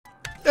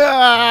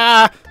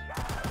Ah!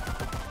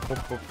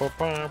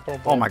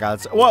 Oh my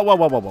God! Whoa! Whoa!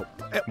 Whoa! Whoa! Whoa!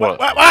 What?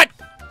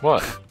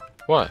 What?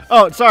 What?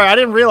 Oh, sorry. I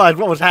didn't realize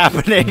what was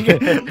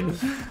happening.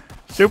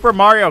 Super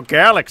Mario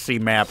Galaxy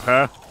map,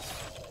 huh?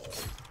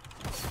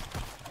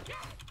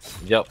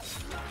 Yep.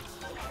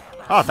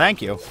 Oh,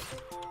 thank you.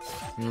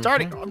 It's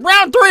already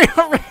round 3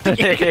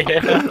 already.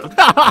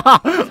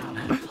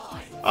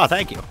 Oh,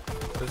 thank you.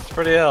 It's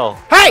pretty ill.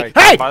 Hey! Right,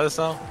 Hey! buy this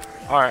now?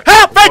 Alright.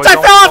 Help! Vince, I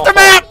fell off the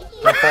map! Wait,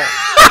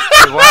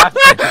 what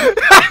happened?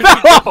 I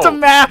fell off the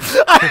map!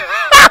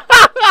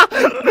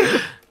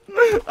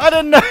 I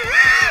didn't know.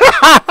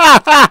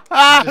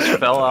 You just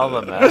fell out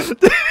of the map.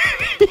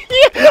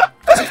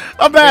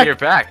 I'm back. Hey, you're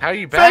back. How are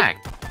you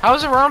back? How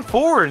is it round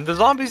 4 and the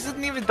zombies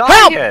didn't even die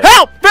Help! yet?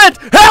 Help! Vince!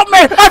 Help me!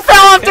 I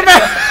fell off the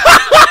map!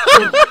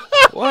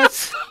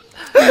 What?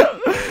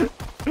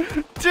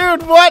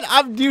 Dude, what?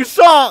 You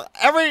saw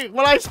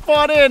when I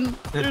spawned in.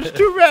 There's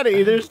too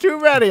many. There's too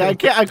many. I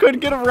couldn't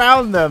get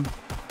around them.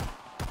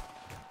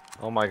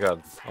 Oh my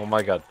God. Oh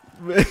my God.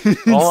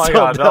 Oh my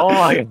God. Oh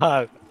my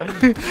God.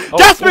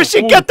 Death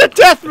machine! Get the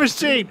death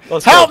machine!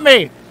 Help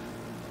me!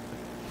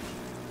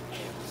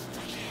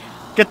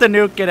 Get the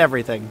nuke. Get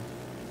everything.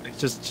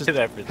 Just Get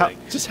everything.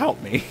 Just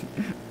help me.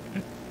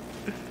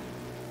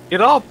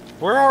 Get up!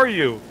 Where are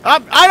you?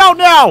 I don't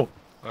know.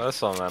 Oh,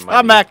 that's not that.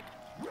 I'm back.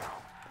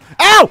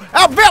 Ow!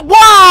 Ow!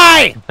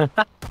 Why?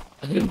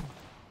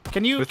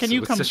 Can you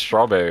come? What's this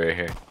strawberry right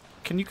here?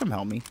 Can you come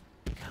help me?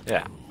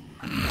 Yeah.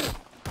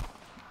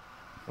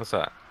 What's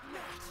that?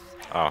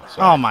 Oh,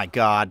 sorry. Oh my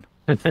God.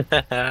 Probably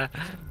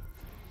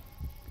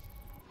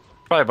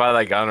buy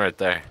that gun right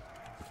there.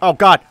 Oh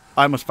God!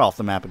 I almost fell off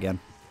the map again.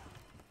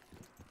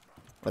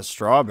 A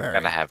strawberry.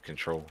 Gotta have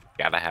control.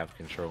 Gotta have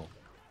control.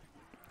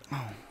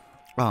 Oh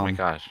my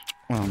gosh.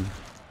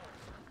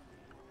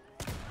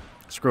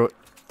 Screw it.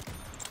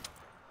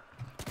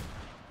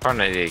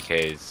 Partner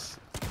 88K is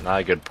not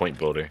a good point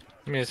builder.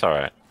 I mean, it's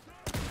alright.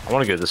 I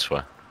want to go this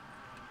way.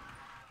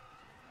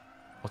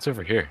 What's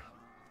over here?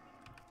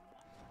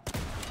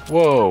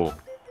 Whoa.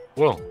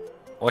 Whoa.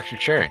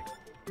 Electric cherry.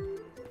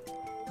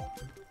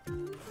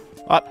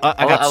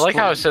 I like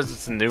how it says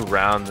it's a new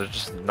round. They're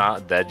just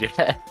not dead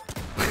yet.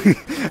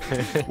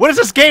 What is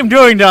this game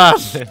doing to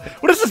us?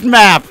 What is this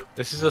map?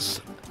 This is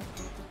just...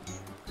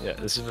 Yeah,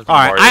 this is...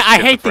 Alright,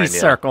 I hate these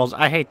circles.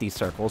 I hate these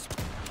circles.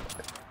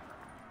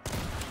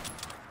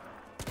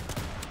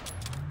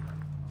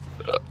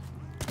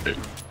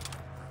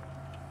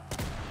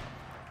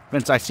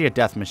 Vince, I see a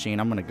death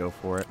machine. I'm gonna go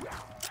for it.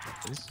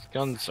 These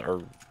guns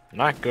are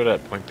not good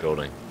at point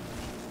building.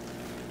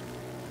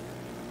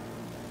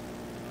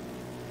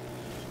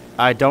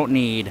 I don't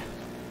need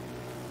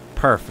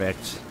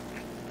perfect.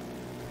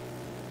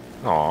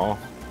 Aww.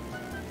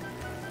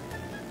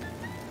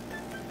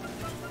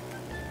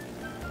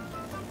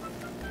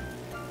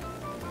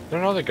 Is there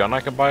another gun I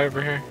can buy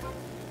over here?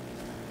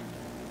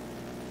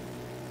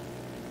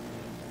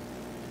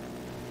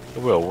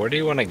 Will, where do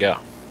you want to go?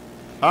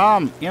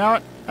 You know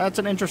what? That's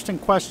an interesting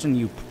question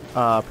you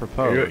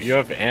proposed. You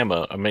have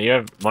ammo. I mean, you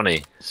have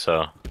money,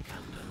 so...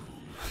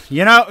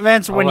 You know,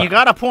 Vince, when you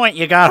got a point,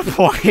 you got a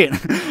point.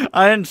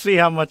 I didn't see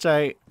how much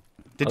I...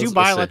 Did you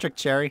buy electric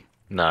cherry?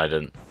 No, I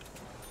didn't.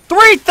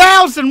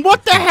 3,000!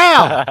 What the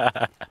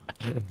hell?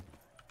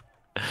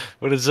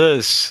 What is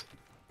this?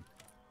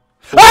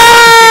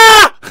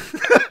 Ah!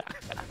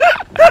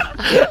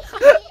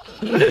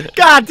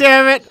 God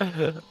damn it!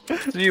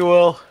 See you,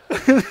 Will.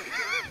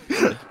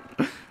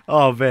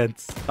 Oh,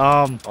 Vince.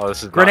 Oh,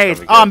 this is grenades.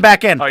 Oh, I'm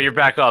back in. Oh, you're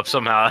back up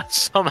somehow.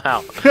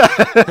 Somehow.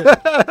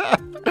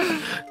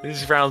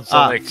 These rounds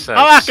don't make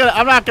sense.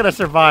 I'm not gonna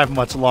survive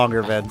much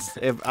longer, Vince.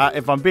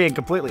 If I'm being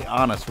completely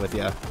honest with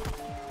you.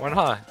 Why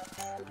not?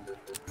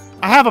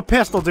 I have a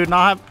pistol, dude.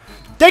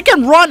 They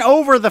can run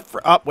over the.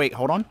 Wait,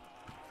 hold on.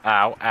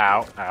 Ow!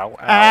 Ow! Ow! Ow!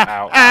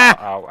 Ow!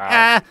 Ow!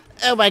 Ow!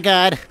 Oh my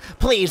God!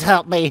 Please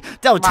help me!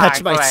 Don't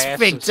touch my glasses.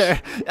 sphincter!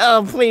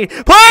 Oh please!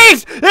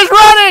 Please! It's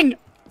running!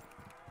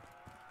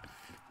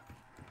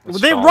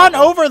 They run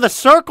over the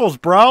circles,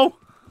 bro.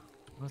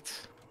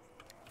 What?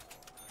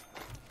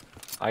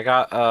 I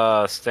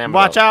got stamina.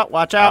 Watch out!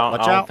 Watch out!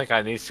 Watch out! I don't think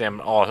I need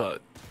stamina. Oh,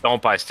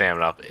 don't buy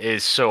stamina up. It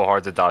is so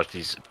hard to dodge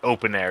these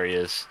open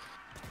areas.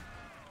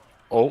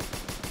 Oh,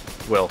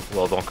 Will,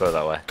 don't go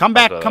that way. Come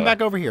back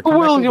over here. Come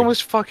Will, back you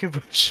almost fucking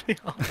pushed me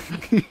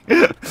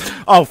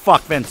off. Oh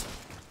fuck, Vince.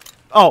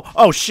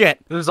 Oh shit.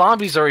 The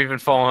zombies are even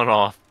falling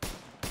off.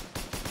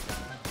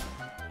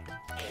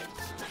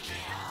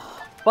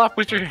 Fuck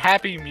with your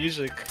happy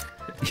music.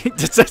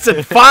 This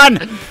isn't fun.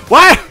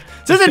 What?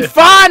 This isn't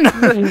fun.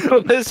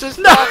 This is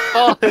not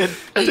fun.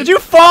 Did you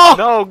fall?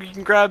 No, you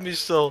can grab me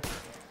still.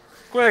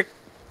 Quick,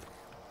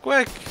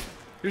 quick.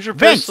 Use your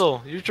Vince.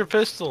 pistol. Use your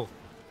pistol.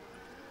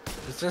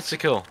 It's insta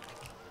kill.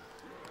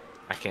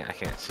 I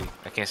can't see.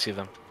 I can't see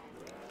them.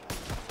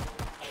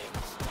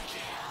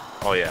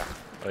 Oh yeah.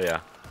 Oh yeah.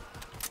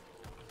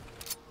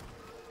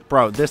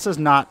 Bro, this is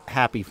not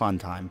happy fun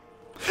time.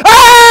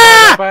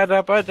 Ah! Vince!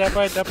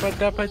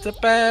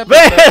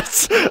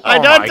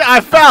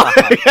 I fell!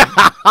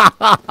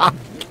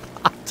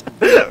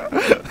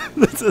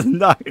 This is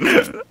not.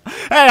 Hey,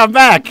 I'm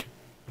back.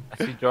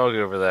 I see dog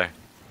over there.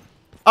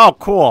 Oh,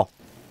 cool.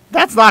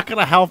 That's not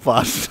gonna help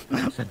us.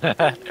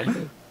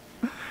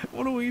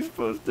 What are we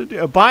supposed to do?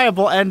 A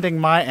viable ending,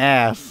 my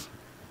ass.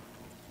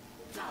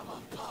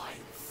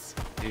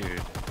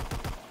 Dude.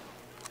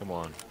 Come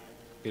on.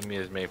 Give me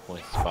as many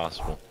points as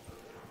possible.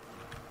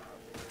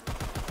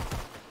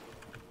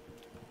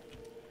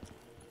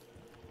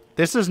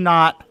 This is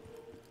not...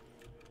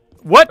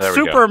 What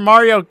Super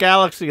Mario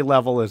Galaxy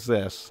level is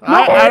this?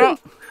 I don't...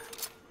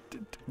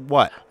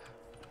 What?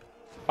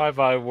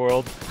 Bye-bye,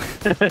 world.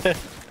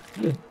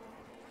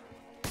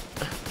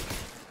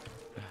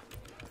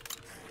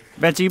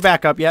 Vince, are you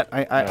back up yet?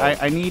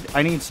 I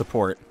need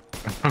support.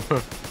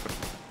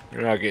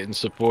 You're not getting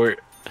support.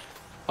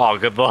 Oh,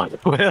 good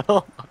luck,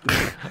 Will.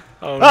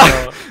 Oh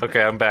no.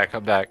 Okay, I'm back.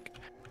 I'm back.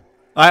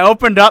 I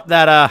opened up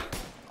that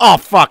Oh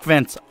fuck,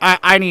 Vince.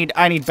 I need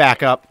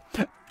backup.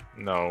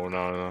 No,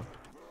 no, no.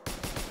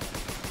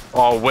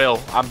 Oh, Will,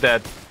 I'm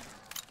dead.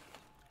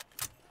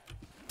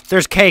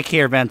 There's cake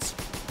here, Vince.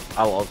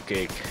 I love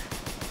cake.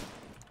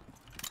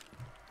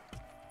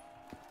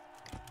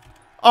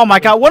 Oh my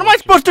god, what am I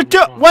supposed to do?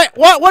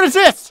 What is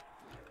this?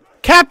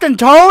 Captain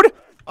Toad?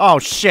 Oh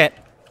shit.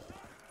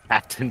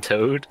 Captain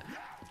Toad?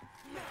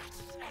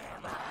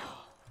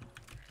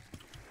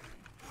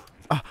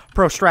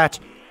 Pro strats.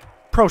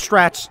 Pro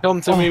strats.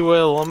 Come to me,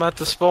 Will. I'm at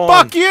the spawn.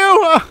 Fuck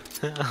you!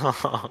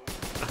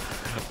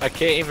 I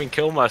can't even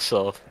kill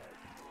myself.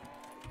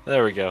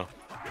 There we go.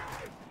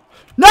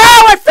 No,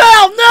 I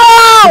fell!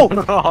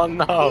 No! Oh,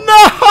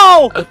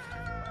 no!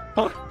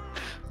 No!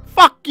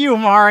 Fuck you,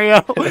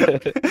 Mario.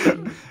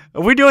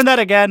 Are we doing that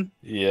again?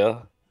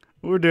 Yeah.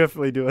 We're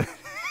definitely doing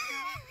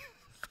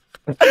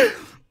it.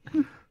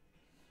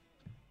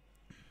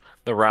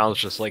 The round's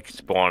just like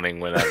spawning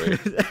whenever.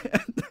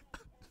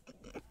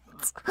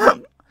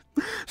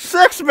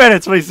 6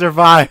 minutes we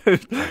survived.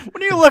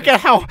 When you look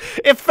at how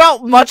it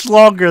felt much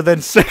longer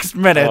than 6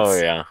 minutes. Oh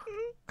yeah.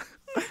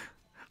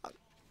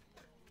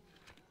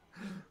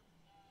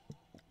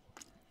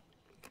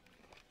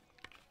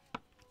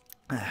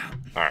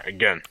 Alright,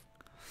 again.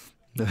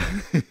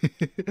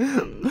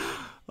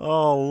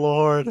 Oh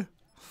Lord.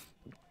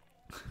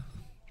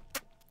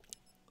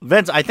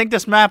 Vince, I think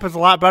this map is a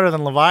lot better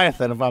than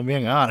Leviathan, if I'm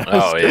being honest.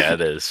 Oh yeah,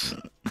 it is.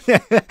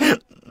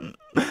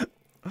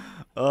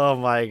 Oh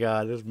my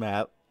god, this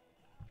map.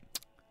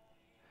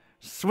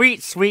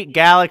 Sweet, sweet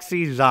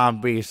Galaxy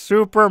Zombie.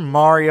 Super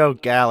Mario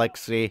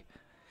Galaxy.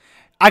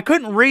 I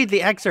couldn't read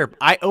the excerpt.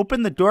 I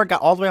opened the door,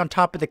 got all the way on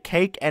top of the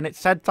cake, and it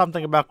said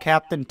something about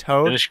Captain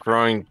Toad. Finish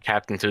growing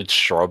Captain Toad's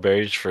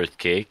strawberries for his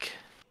cake.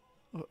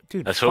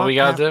 Dude, that's what we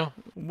gotta do?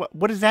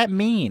 What does that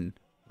mean?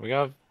 We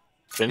gotta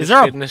finish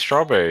getting the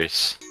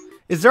strawberries.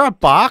 Is there a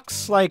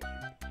box? Like...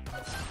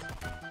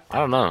 I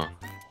don't know.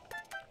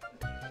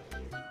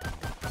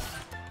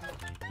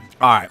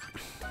 Alright.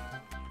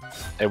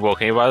 Hey, Will,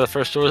 can you buy the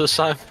first door this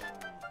time?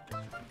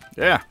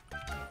 Yeah.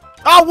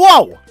 Oh,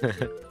 whoa!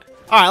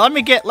 Alright, let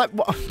me get... You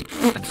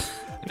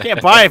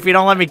can't buy it if you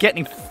don't let me get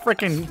any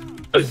freaking...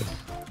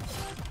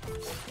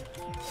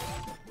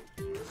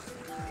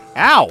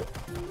 Ow!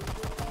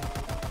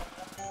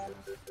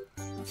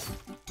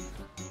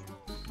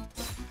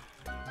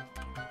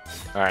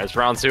 Alright, it's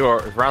round 2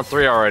 or round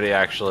 3 already,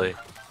 actually.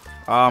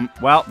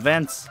 Well,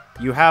 Vince,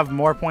 you have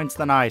more points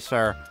than I,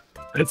 sir.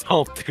 Let's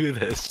all do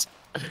this.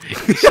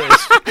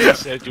 You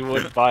said you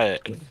wouldn't buy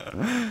it.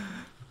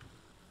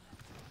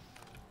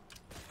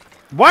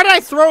 Why did I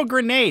throw a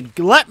grenade?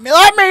 Let me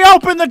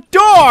open the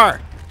door!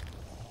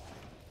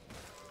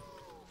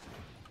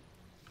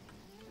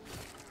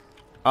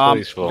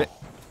 Please, Phil.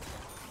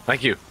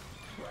 Thank you.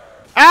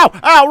 Ow!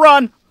 Ow,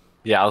 run!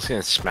 Yeah, I was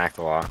gonna smack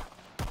the lock.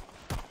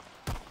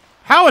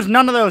 How is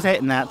none of those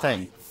hitting that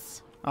thing?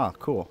 Oh,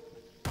 cool.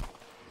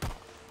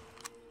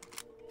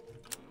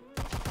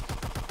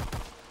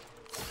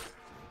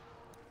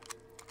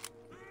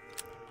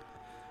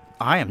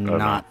 I am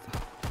not...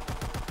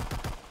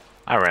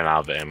 I ran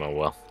out of ammo,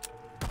 Will.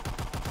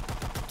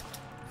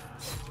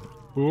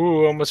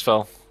 Ooh, almost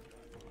fell.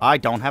 I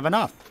don't have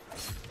enough.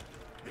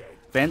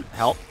 Vin,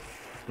 help.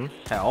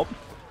 Help.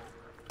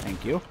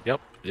 Thank you.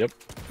 Yep, yep.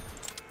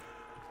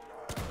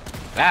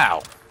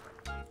 Ow!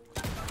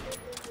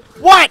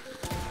 What?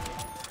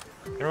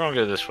 We're gonna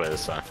go this way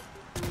this time.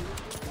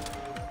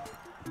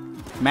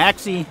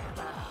 Maxie.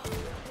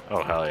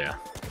 Oh, hell yeah.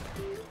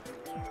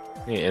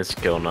 Need an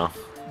instant kill now.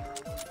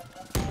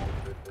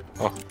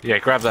 Oh, yeah,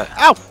 grab that.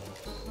 Ow!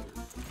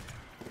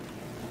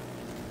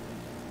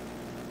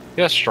 You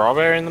got a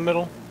strawberry in the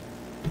middle?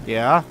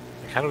 Yeah.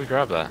 How do we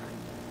grab that?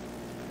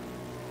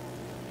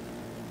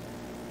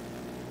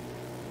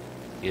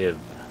 Give.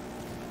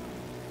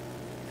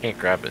 Can't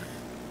grab it.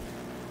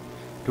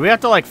 Do we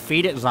have to, like,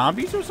 feed it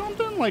zombies or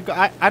something? Like,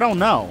 I don't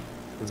know.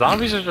 The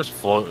zombies are just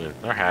floating.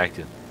 They're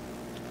hacking.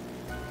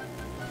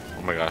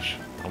 Oh my gosh.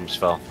 Almost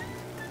fell.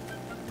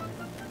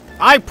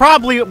 I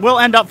probably will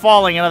end up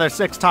falling another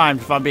 6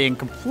 times if I'm being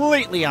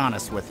completely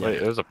honest with you. Wait,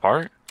 there's a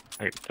part?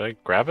 Did I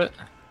grab it?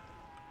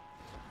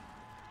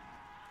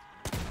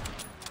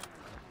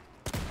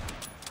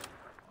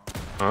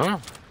 Huh?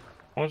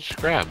 I'll just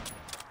grab.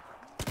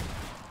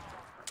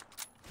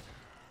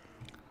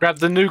 Grab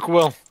the nuke,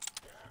 Will.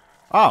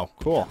 Oh,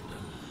 cool.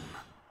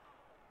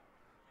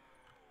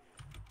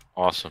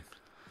 Awesome.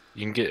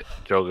 You can get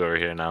Joe over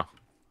here now.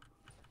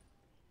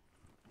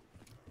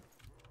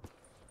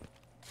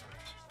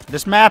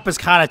 This map is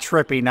kind of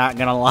trippy, not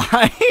gonna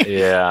lie.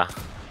 Yeah.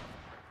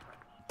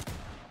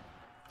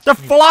 The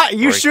fly,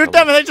 you shoot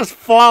them and they just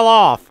fall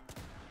off.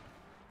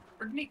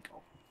 Where'd Nick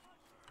go?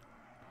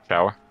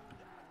 Shower.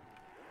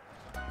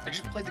 I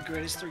just played the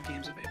greatest 3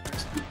 games of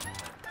Apex in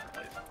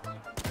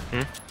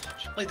my life.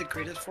 Just played the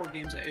greatest 4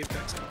 games of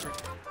Apex ever.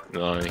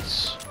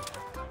 Nice.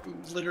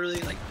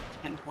 Literally like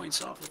 10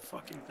 points off of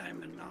fucking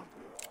diamond now.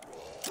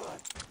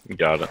 You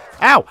got it.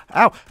 Ow!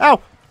 Ow!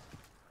 Ow!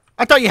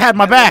 I thought you had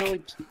my back.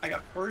 I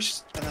got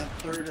first, and then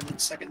third, and then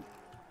second.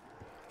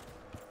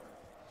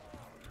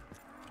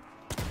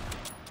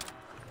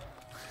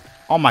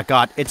 Oh my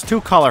god, it's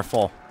too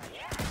colorful.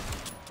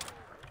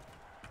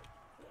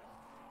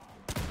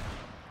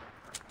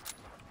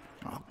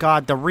 Oh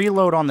god, the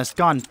reload on this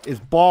gun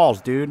is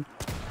balls, dude.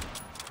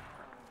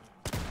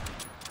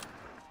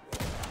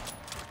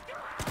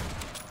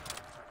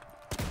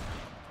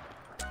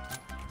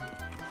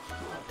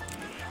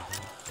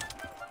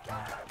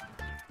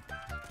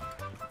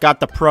 Got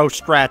the pro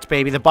strats,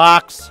 baby. The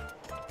box.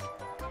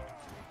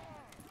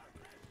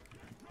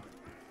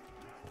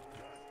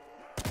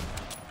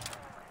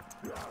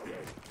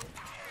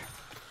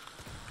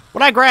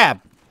 What'd I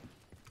grab?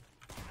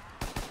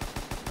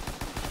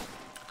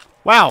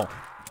 Wow.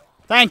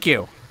 Thank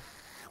you.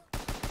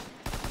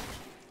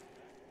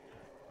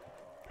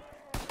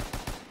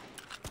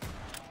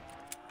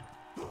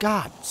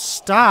 God,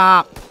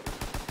 stop.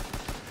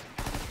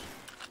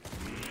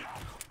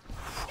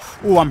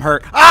 Ooh, I'm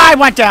hurt. Ah, I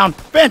went down.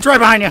 Ben's right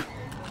behind you.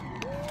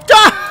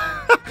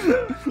 Ah!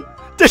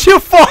 Did you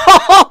fall?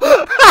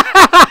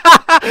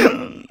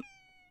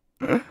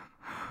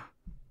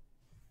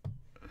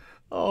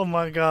 Oh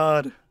my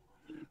god.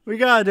 We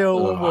gotta do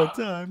it one more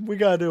time. We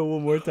gotta do it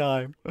one more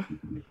time.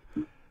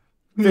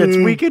 Vince,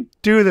 we could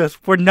do this.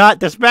 We're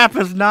not. This map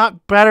is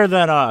not better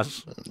than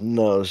us.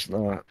 No, it's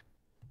not.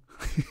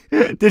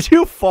 Did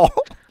you fall?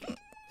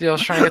 Yeah, I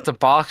was trying to get the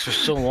box for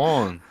so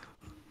long.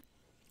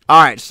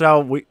 All right,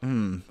 so we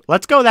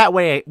let's go that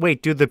way.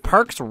 Wait, do the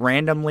perks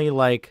randomly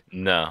like?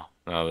 No,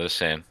 they're the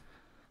same.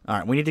 All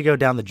right, we need to go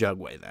down the jug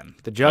way then.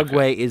 The jug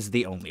way is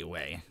the only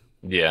way.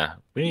 Yeah,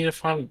 we need to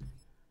find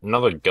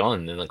another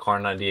gun in the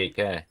Car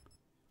 98K.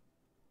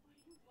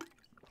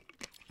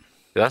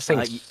 That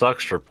thing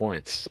sucks for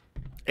points.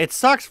 It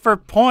sucks for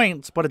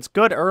points, but it's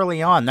good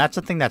early on. That's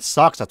the thing that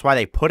sucks. That's why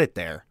they put it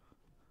there.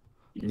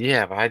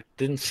 Yeah, but I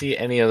didn't see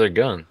any other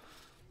gun.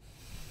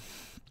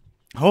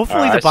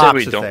 Hopefully the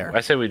box is there.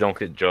 I say we don't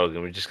get drugged,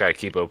 and we just gotta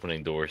keep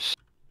opening doors.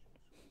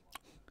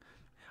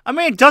 I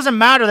mean, it doesn't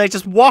matter. They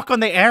just walk on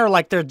the air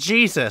like they're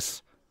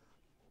Jesus.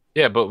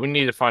 Yeah, but we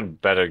need to find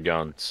better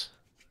guns.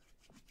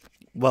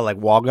 Well, like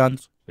wall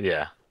guns?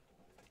 Yeah.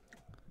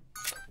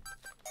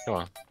 Come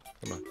on.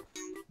 Come on.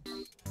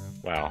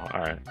 Wow,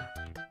 alright.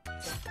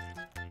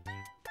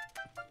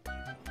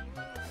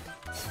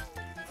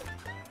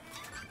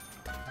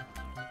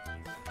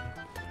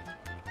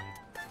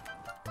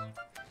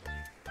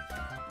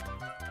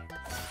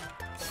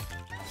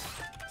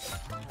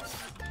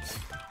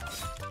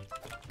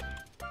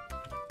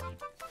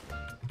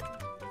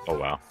 Oh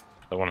wow,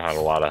 that one had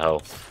a lot of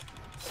health.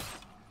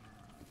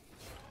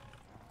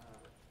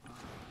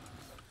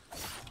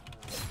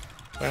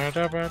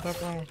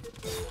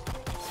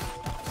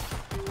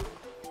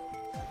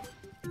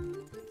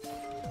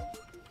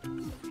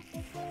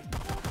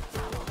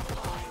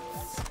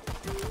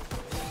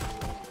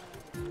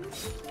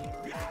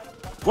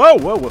 Whoa,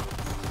 whoa, whoa.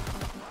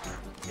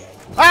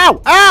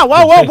 Ow! Ow!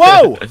 Whoa, whoa,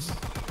 whoa!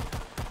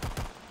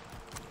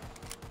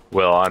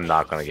 Well, I'm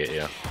not gonna get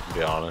you, to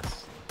be honest.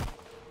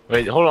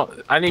 Wait, hold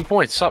on. I need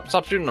points. Stop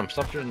shooting them.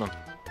 Stop shooting them.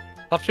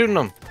 Stop shooting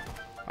them.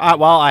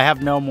 Well, I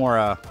have no more,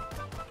 I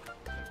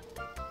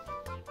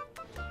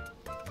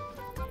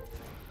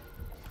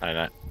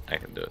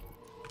can do it.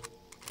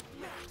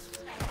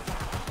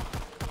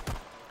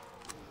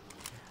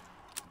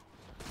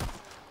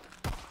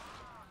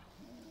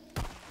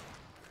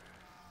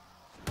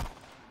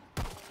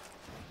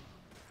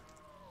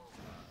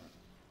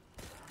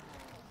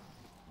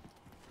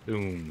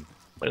 Boom.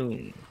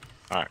 Boom.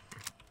 Alright.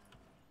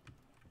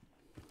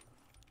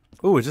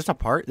 Ooh, is this a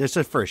part? This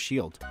is for a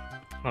shield.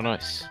 Oh,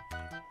 nice.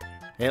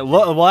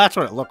 Well, that's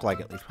what it looked like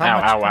at least. How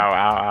much? Ow, ow,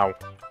 ow, ow.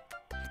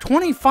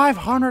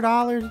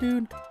 $2,500,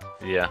 dude.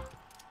 Yeah.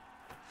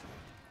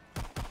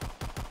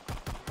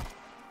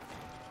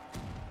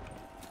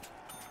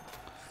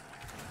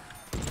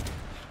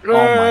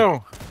 Oh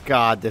my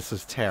god, this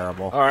is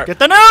terrible. All right. Get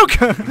the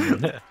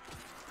nuke!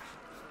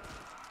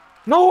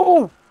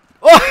 No!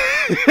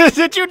 Oh,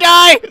 did you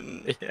die?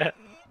 Yeah.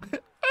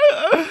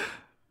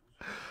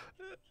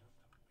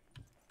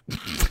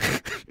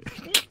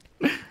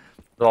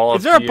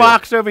 Is there a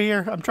box over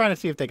here? I'm trying to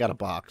see if they got a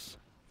box.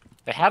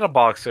 They had a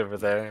box over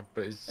there,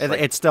 but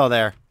It's still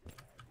there.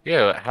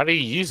 Yeah, how do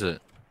you use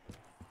it?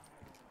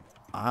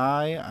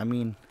 I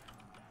mean...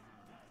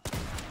 Did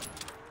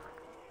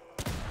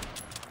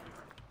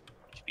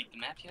you beat the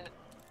map yet?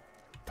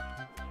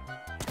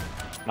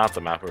 Not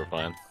the map we were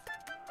playing.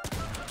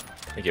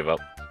 I give up.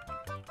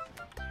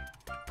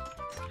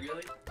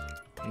 Really?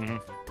 Mm-hmm.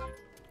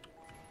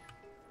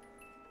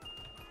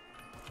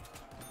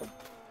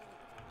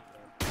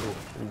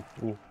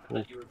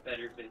 Thought you were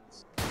better,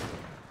 Vince.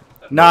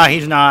 Nah,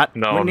 he's not.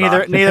 No, I'm neither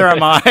not. neither am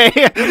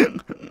I.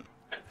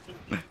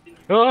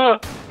 Ah!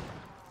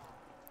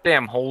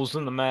 Damn holes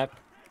in the map.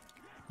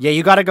 Yeah,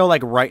 you gotta go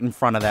like right in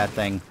front of that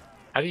thing.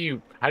 How do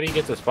you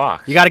get this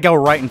box? You gotta go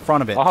right in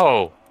front of it.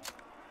 Oh.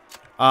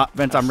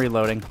 Vince, I'm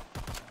reloading.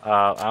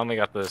 I only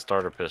got the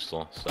starter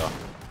pistol, so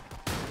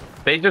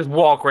they just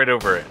walk right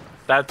over it.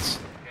 That's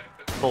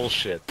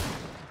bullshit.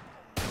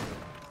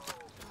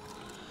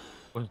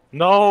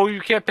 No, you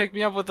can't pick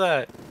me up with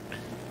that.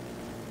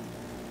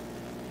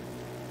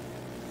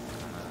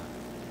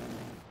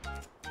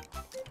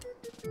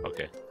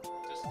 Okay.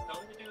 Just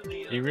don't do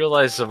the. You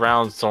realize the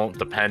rounds don't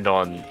depend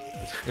on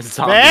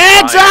zombie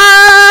Vince!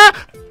 dying.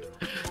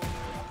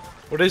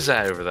 What is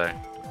that over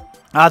there?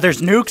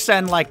 There's nukes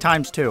and like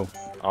 ×2.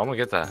 Oh, I'm gonna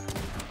get that.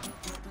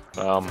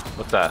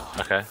 What's that?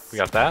 Okay, we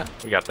got that.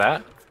 We got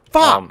that.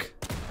 Fuck!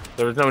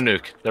 There was no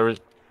nuke. There was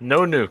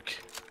no nuke.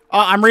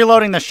 I'm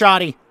reloading the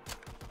shotty.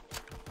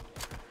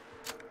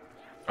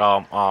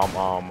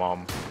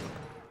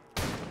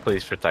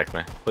 Please protect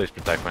me. Please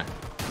protect me.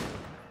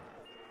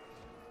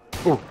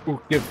 Ooh,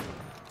 give.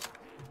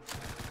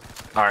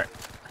 Alright.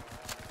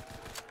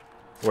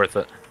 Worth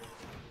it.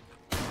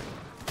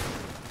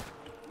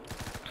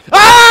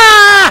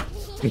 Ah!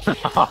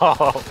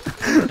 No.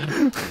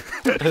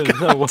 There's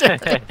no way.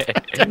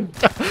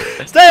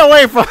 Stay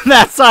away from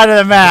that side of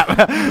the map.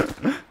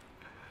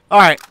 All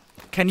right.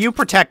 Can you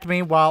protect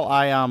me while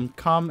I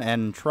come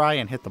and try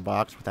and hit the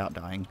box without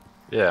dying?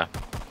 Yeah.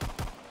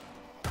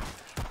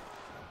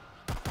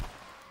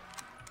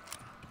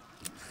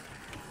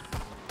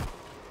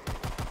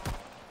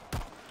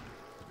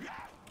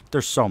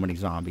 There's so many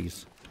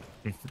zombies.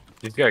 You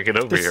gotta get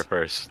over here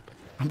first.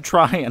 I'm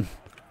trying.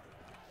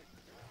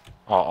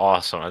 Oh,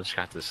 awesome. I just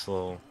got this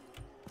little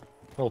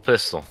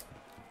pistol.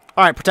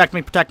 All right, protect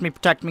me, protect me,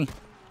 protect me.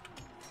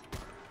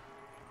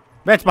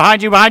 Vince,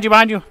 behind you, behind you,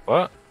 behind you.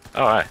 What?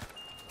 Alright.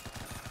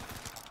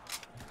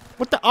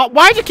 What the?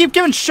 Why'd you keep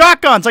giving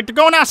shotguns? Like they're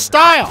going out of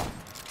style.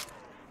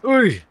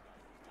 Ooh.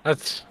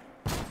 That's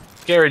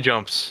scary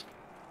jumps.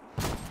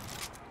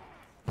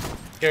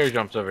 Scary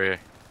jumps over here.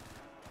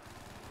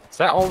 Is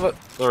that all that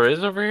there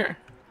is over here?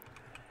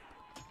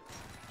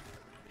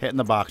 Hitting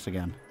the box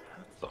again.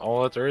 That's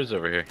all that there is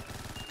over here.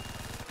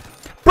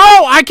 Bro,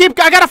 I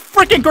got a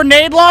freaking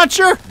grenade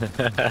launcher.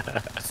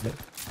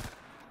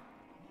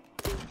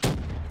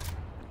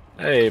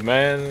 Hey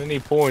man, I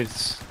need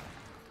points.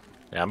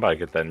 Yeah, I'm about to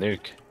get that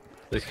nuke.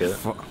 Let's get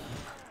it.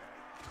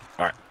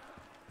 Alright.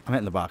 I'm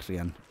hitting the box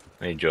again.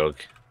 I need jug.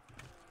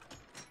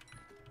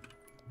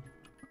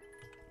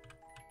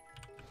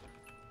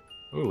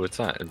 Ooh, what's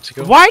that?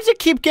 Why does it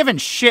keep giving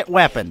shit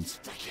weapons?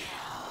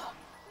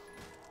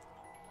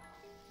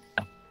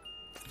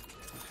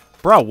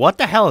 Bro, what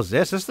the hell is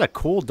this? This is a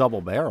cool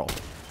double barrel.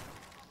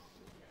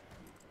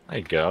 There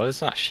you go.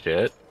 It's not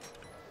shit.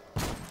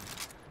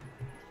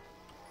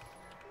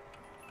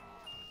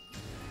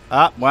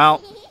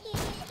 Well,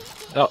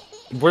 Oh,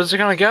 where's it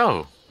gonna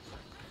go?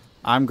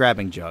 I'm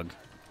grabbing Jug.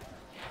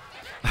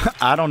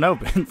 I don't know,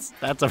 Vince.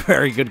 That's a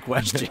very good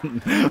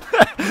question. I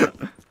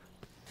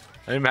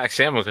need max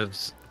ammo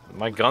because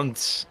my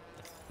guns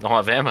don't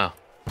have ammo.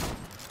 I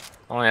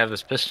only have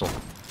this pistol.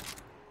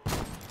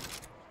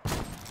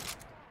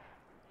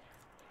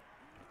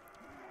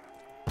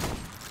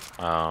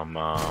 How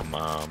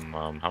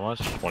much?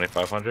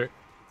 2,500?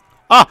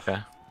 Oh! Okay.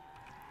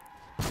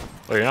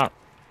 Well, you're not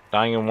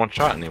dying in one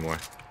shot anymore.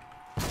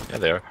 Yeah,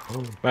 they are.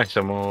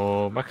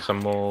 Maximo,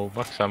 Maximo,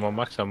 Maximo,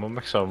 Maximo,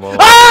 Maximo.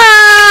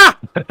 Ah!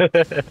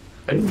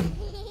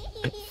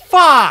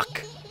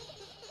 Fuck!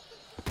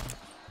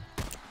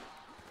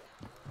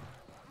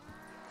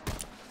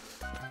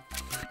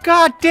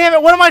 God damn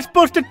it, what am I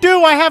supposed to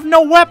do? I have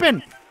no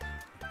weapon!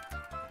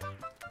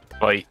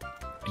 Fight.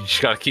 You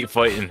just gotta keep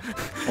fighting.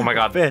 Oh my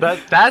god,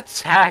 Vince.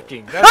 that's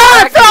hacking. That's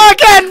I hacking. fell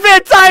again,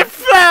 Vince! I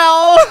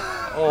fell!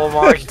 Oh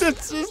my.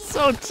 This is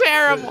so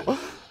terrible.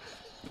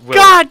 Will,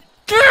 God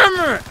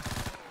damn it!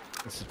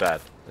 This is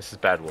bad. This is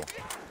bad, Will.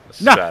 This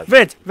is No, bad.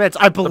 Vince,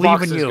 I The believe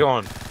box in is you.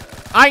 gone.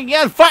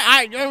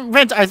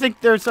 Vince, I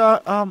think there's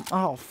a,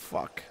 oh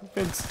fuck.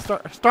 Vince,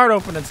 start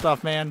opening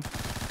stuff, man.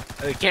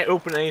 I can't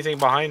open anything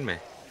behind me.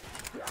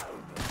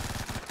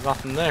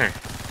 Nothing there.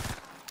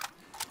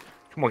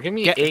 Come on, give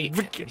me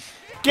 8.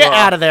 Get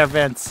out of there,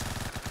 Vince.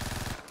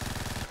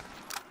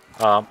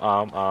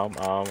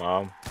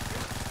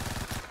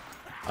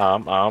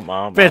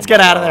 Vince, get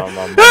out of there.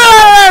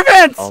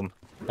 Vince!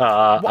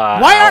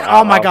 Why aren't?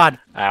 Oh my god.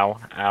 Ow,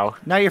 ow.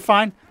 Now you're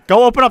fine.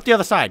 Go open up the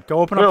other side. Go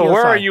open up Will, the other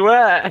where side. are you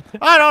at?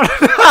 I don't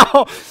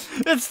know.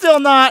 It's still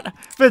not.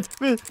 Vince.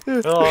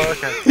 Oh,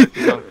 okay. Keep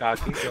going,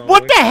 keep going,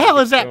 What the keep hell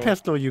is that going.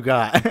 pistol you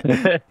got?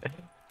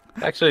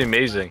 Actually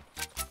amazing.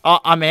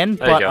 I'm in,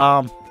 There you but go.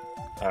 All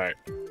right.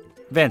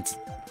 Vince,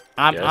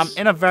 I'm Yes?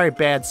 in a very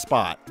bad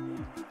spot.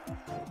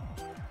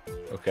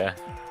 Okay.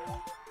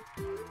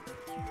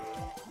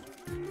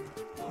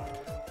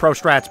 Pro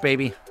strats,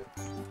 baby.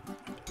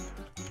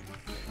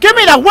 Give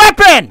me the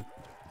weapon!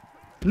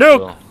 Nuke!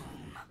 Will,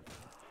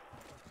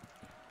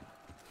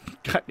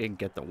 I didn't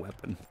get the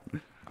weapon.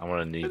 I'm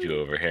gonna need you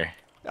over here.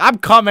 I'm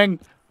coming.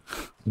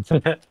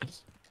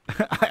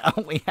 I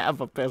only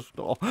have a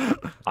pistol.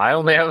 I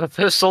only have a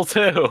pistol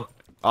too.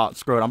 Oh,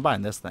 screw it. I'm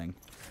buying this thing.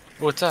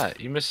 What's that?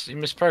 You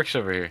miss perks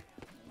over here.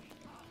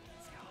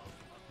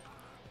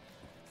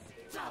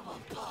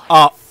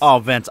 Oh,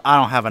 Vince, I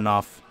don't have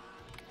enough.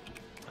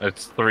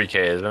 It's 3K,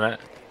 isn't it?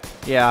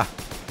 Yeah.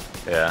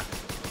 Yeah.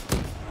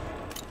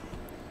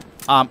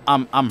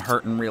 I'm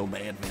hurting real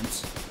bad,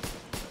 Vince.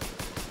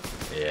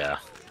 Yeah.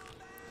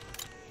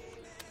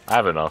 I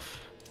have enough.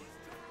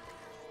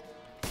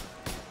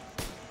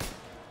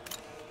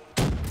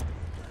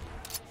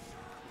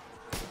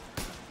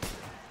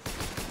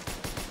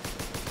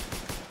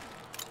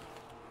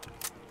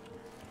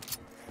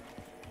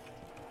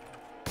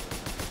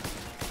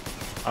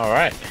 All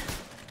right.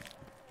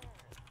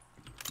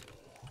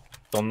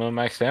 Still no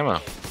max ammo.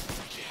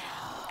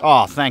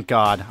 Oh, thank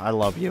God. I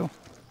love you.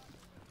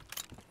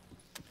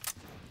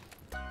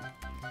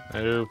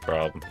 No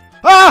problem.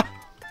 Ah!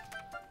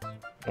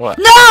 What?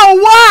 No,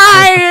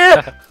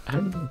 why?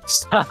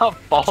 Stop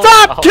falling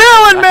Stop off.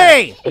 killing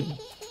me!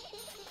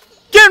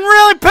 Getting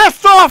really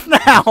pissed off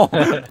now.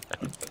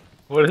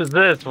 What is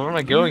this? Where am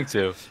I going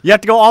to? You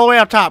have to go all the way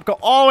up top. Go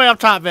all the way up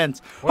top, Vince.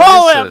 What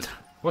all the is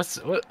way up.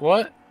 this?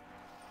 What?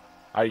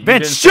 You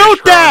Vince, didn't shoot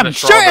finish growing them! the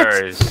Shoot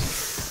it!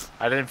 strawberries.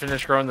 I didn't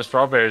finish growing the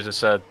strawberries, it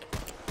said.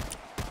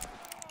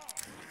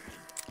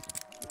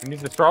 We need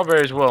the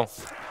strawberries, Will.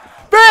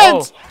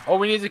 Vince! Oh,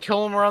 we need to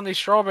kill them around these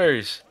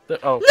strawberries.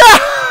 Oh.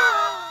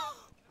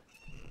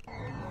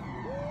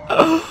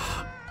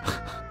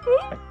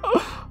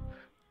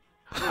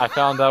 I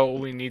found out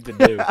what we need to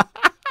do.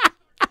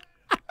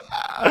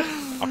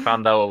 I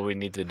found out what we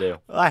need to do.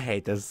 I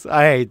hate this.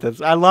 I hate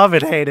this. I love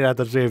it, hate it at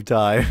the same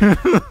time.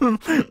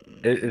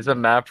 It's a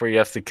map where you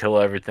have to kill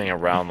everything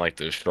around like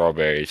those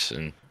strawberries,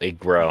 and they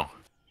grow.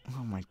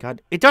 Oh my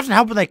God! It doesn't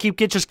help when they keep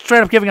just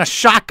straight up giving us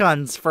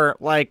shotguns for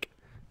like.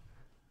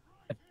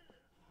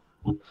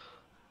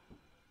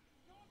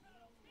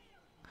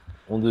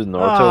 We'll do the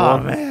Naruto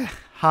one. Man.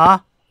 Huh?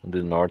 We'll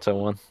do the Naruto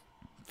one.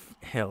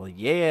 Hell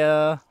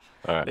yeah!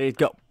 All right. Let's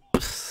go.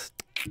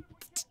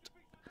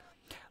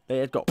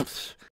 Let's go.